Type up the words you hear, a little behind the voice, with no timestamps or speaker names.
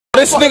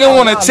this nigga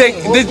wanna take.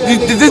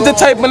 This the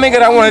type of nigga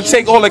that wanna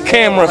take all the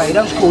camera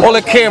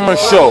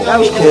show.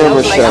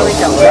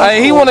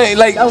 He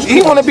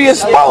wanna be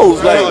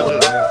exposed.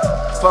 Like,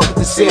 fuck with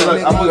the scene,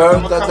 nigga. You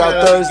heard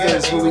that Thursday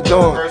is what we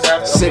doing.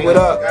 Sit with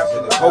up,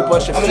 whole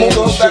bunch of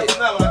family shit.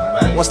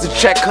 Once the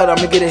check cut,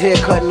 I'ma get a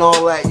haircut and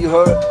all that. You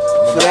heard?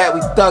 For that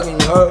we thuggin'.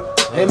 You heard?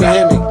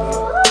 Hemi.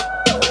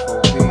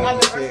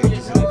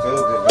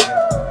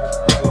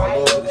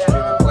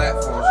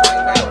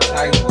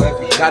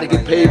 Gotta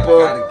get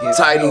paper,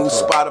 Tidal,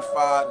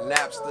 Spotify,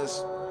 Napster,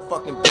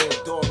 fucking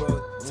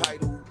Pandora,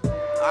 Tidal,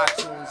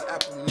 iTunes,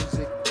 Apple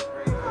Music.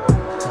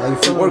 How you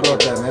feel about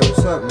that, man?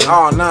 What's up, man?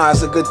 Oh, nah,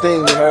 it's a good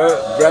thing, you heard.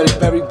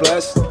 Very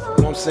blessed. You know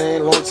what I'm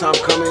saying? Long time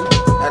coming.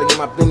 Had to get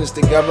my business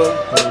together.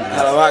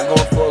 Had a lot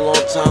going for a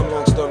long time.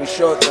 Long story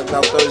short, Thugged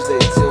Out Thursday,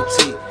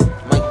 TLT.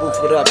 Mike Booth,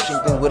 what up?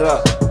 Chinkton, what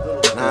up?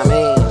 Nah, I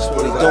mean, that's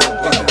what he doing.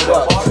 Big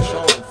what up?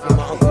 From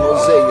my Uncle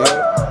Jose, you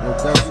heard?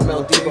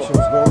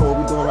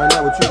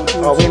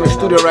 Oh, we in the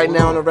studio right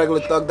now on a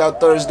regular Thugged Out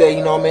Thursday,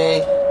 you know what I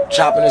mean?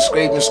 Chopping and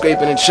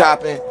scraping and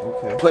chopping.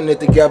 Okay. Putting it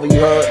together, you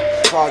heard?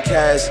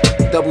 Podcast,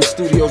 double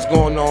studios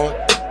going on.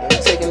 And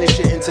we're taking this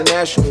shit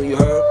international, you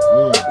heard?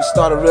 We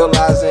started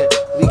realizing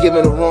we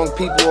giving the wrong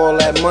people all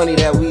that money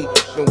that we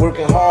been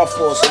working hard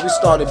for. So we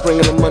started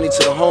bringing the money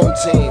to the home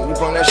team. We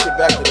brought that shit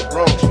back to the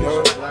Bronx, you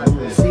heard?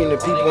 Feeding the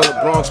people in the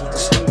Bronx with the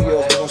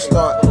studios. We're gonna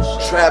start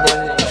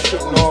traveling and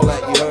shit and all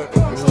that, you heard?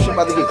 Shit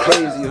about to get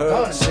crazy, you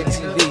heard? Sick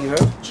TV, you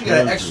heard? You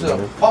got an extra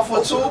puff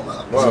or two?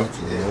 Wow.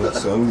 Yeah,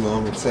 so you know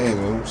what I'm saying,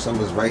 man.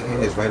 Summer's right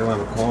here, it's right around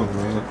the corner,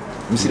 man.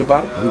 You see the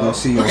bottom? We gonna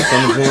see you on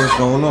Summer Jams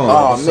going on.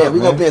 Oh man, we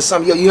gonna be in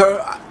summer. Yo, you heard?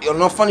 Yo,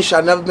 no funny shit.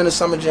 I never been to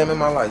Summer Jam in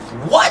my life.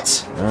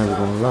 What? I ain't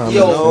gonna lie.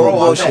 Yo,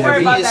 bro, shit.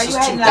 this is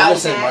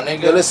 2000, my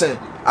nigga. Yo, listen.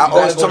 I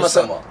always tell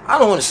myself, I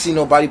don't want to see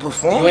nobody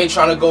perform. You ain't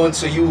trying to go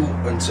until you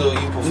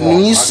perform.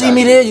 When you see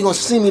me there, you gonna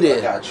see me there.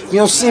 I got you. If you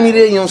don't see me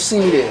there, you don't see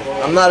me there.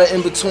 I'm not an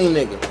in-between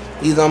nigga.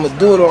 Either I'm gonna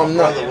do it or I'm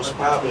not.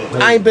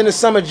 I ain't been to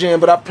Summer Jam,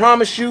 but I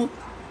promise you,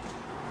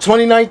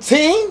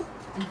 2019,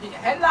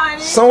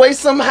 some way,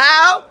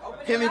 somehow,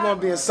 Hemi gonna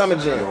be in Summer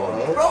Jam.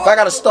 If I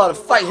gotta start a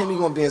fight, Hemi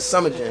gonna be in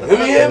Summer Jam.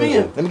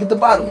 Let me get the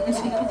bottom. You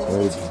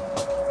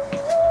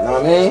know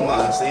what I mean?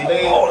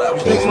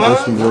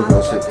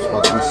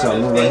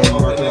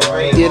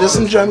 Yeah, there's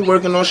some joint we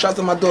working on. Shout out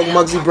to my dog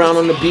MUGSY Brown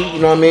on the beat, you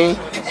know what I mean?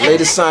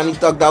 Latest sign, he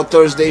Thugged Out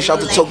Thursday. Shout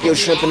out to Tokyo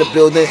Shrimp in the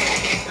building.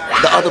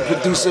 The other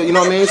producer, you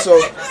know what I mean? So,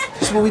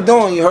 that's what we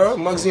doing, you heard?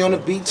 MUGSY on the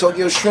beat,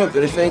 Tokyo Shrimp.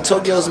 And if it ain't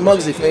Tokyo, it's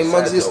MUGSY. If it ain't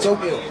MUGSY, it's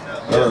Tokyo.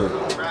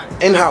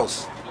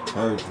 In-house.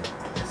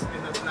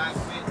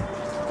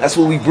 That's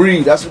what we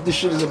breathe. That's what this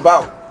shit is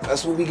about.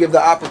 That's what we give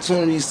the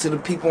opportunities to the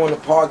people on the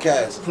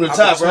podcast. From the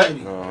top, right?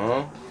 You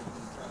know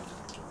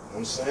what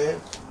I'm saying?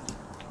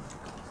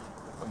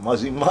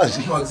 Muggsy.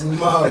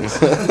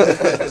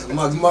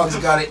 Mugs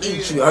gotta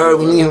eat, you heard?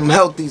 We need them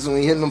healthy, so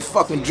we hitting them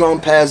fucking drum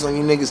pads on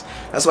you niggas.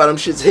 That's why them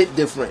shits hit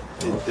different.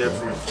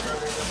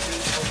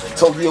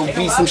 Tokyo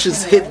beats, them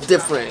shits hit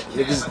different,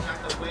 niggas.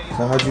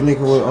 So how'd you link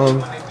it with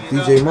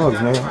DJ Muggs,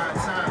 man?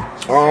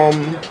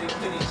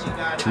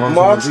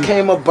 Muggs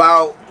came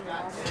about.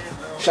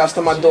 Shouts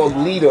to my dog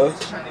Leader,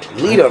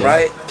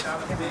 right?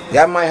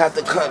 Y'all might have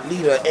to cut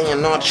Leader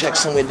A&R check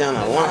somewhere down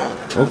the line.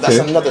 Okay. That's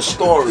another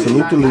story.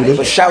 Salute to Leader.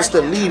 But shouts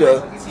to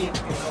Leader.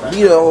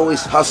 Leader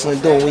always hustling,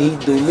 doing what he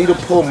do. Leader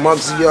pulled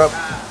Muggsy up.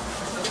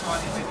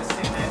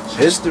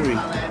 History.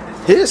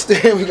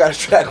 We got a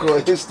track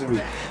called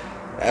History.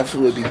 That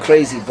would be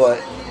crazy,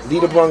 but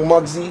Leader brung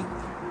Muggsy.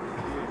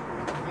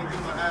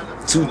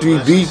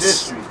 2-3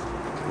 beats.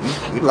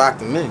 We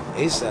locked him in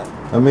ASAP.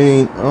 I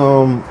mean,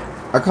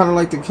 I kind of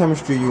like the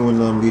chemistry you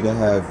and Leader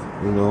have,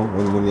 you know,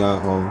 when y'all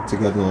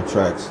together on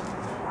tracks.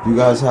 You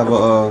guys have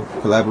a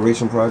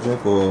collaboration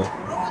project or?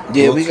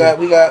 Yeah, we got.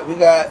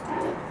 I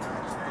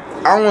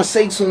don't want to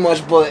say too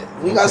much, but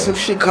we got some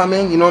shit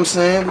coming. You know what I'm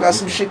saying? We got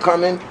some shit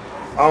coming.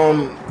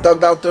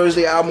 Thugged Out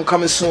Thursday album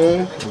coming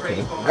soon.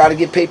 Okay. Got to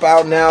get paper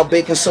out now.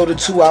 Baking Soda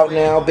 2 out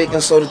now.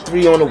 Baking Soda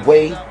 3 on the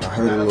way. I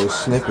heard a little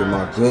snippet.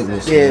 My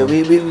goodness. Yeah,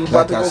 man. we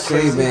about to go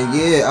crazy, man.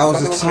 Yeah, I was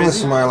just telling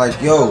somebody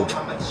like, yo,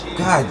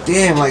 god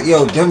damn, like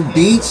yo, them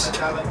beats.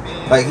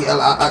 Like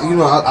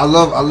I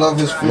love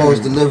his flow, his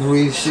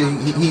delivery, shit.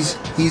 He's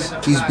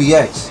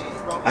BX.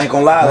 I ain't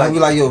gonna lie. I be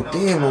like, yo,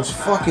 damn, those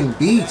fucking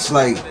beats.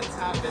 Like,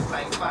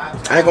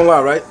 I ain't gonna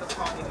lie, right?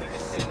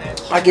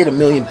 I get a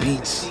million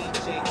beats.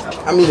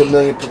 I meet a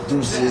million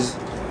producers.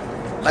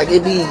 Like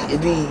it be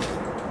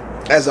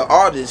as an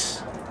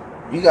artist,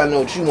 you gotta know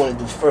what you want to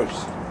do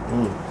first.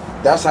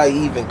 That's how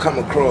you even come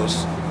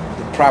across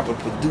the proper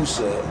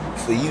producer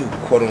for you,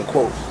 quote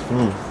unquote,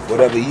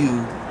 whatever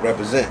you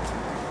represent.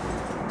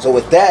 So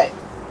with that,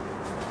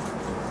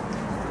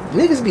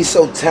 niggas be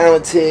so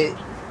talented.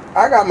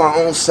 I got my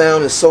own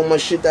sound and so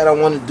much shit that I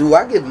want to do.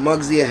 I give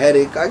Muggsy a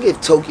headache. I give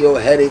Tokyo a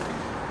headache.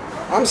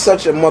 I'm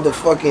such a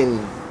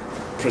motherfucking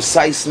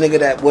precise nigga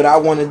that what I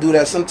want to do,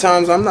 that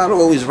sometimes I'm not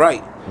always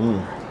right.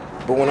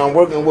 But when I'm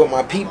working with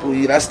my people,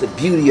 that's the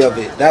beauty of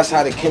it. That's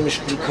how the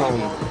chemistry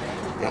come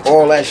and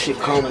all that shit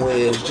come with.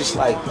 It's just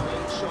like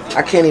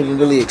I can't even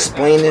really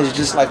explain it. It's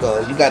just like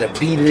you gotta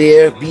be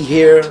there, be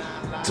here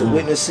to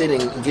witness it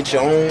and get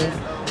your own.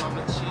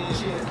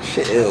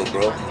 Shit ill,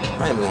 bro.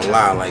 I ain't gonna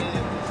lie, like.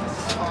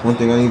 One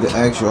thing I need to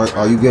ask you,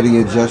 are you getting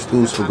your just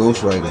dues for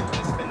ghostwriting?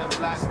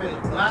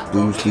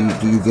 Do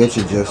you get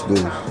your just dues?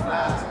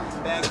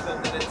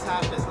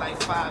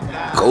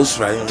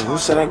 Ghostwriting? Who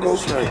said I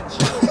ghostwrite?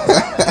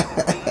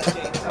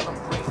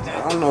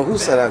 I don't know who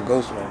said I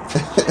ghostwrite.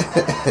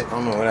 I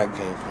don't know where that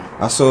came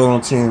from. I saw it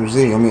on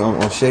TMZ, I mean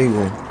on Shade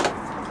Room.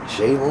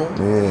 Shade Room?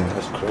 Yeah.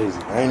 That's crazy.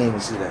 I ain't even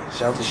see that.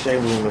 Shout out to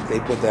Shade Room if they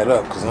put that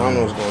up, because I don't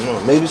know what's going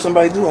on. Maybe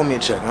somebody do owe me a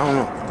check. I don't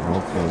know.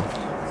 Okay.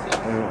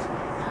 I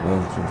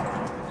don't know.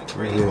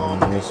 Yeah,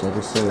 man, that's like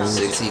I said.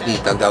 6 CD,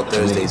 Thugged Out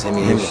Thursdays,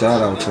 Hemi.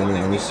 Shout out to me,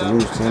 I mean,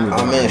 salute to me.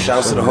 Oh man,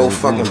 shouts to the whole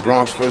fucking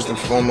Bronx first and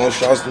foremost.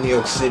 Shouts to New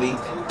York City,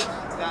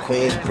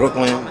 Queens,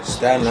 Brooklyn,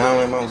 Staten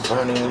Island, Mount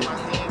Vernon.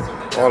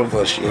 All of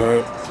us, you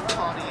heard?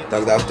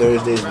 Thugged Out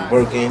Thursdays, we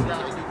working.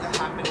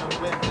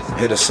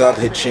 Hit us up,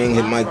 hit Ching,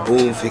 hit Mike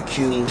Booth, hit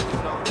Q, hit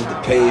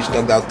the page,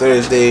 Thugged Out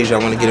Thursdays. Y'all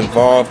wanna get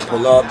involved,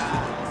 pull up.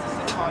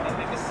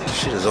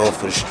 Shit is all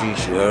for the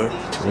streets, you heard?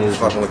 You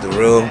fucking with the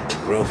real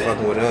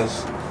fucking with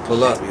us.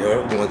 Pull up, you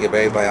heard? We wanna give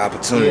everybody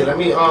opportunity. Yeah, let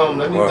me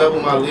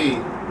double my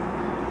lead.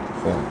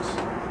 Facts.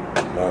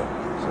 Right.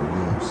 So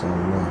yeah,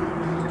 something more.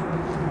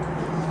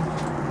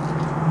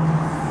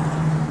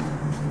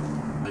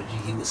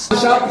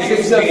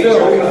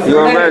 You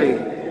already?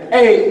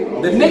 Hey,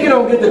 the nigga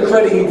don't get the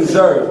credit he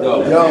deserves,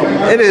 though.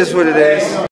 It is what it is.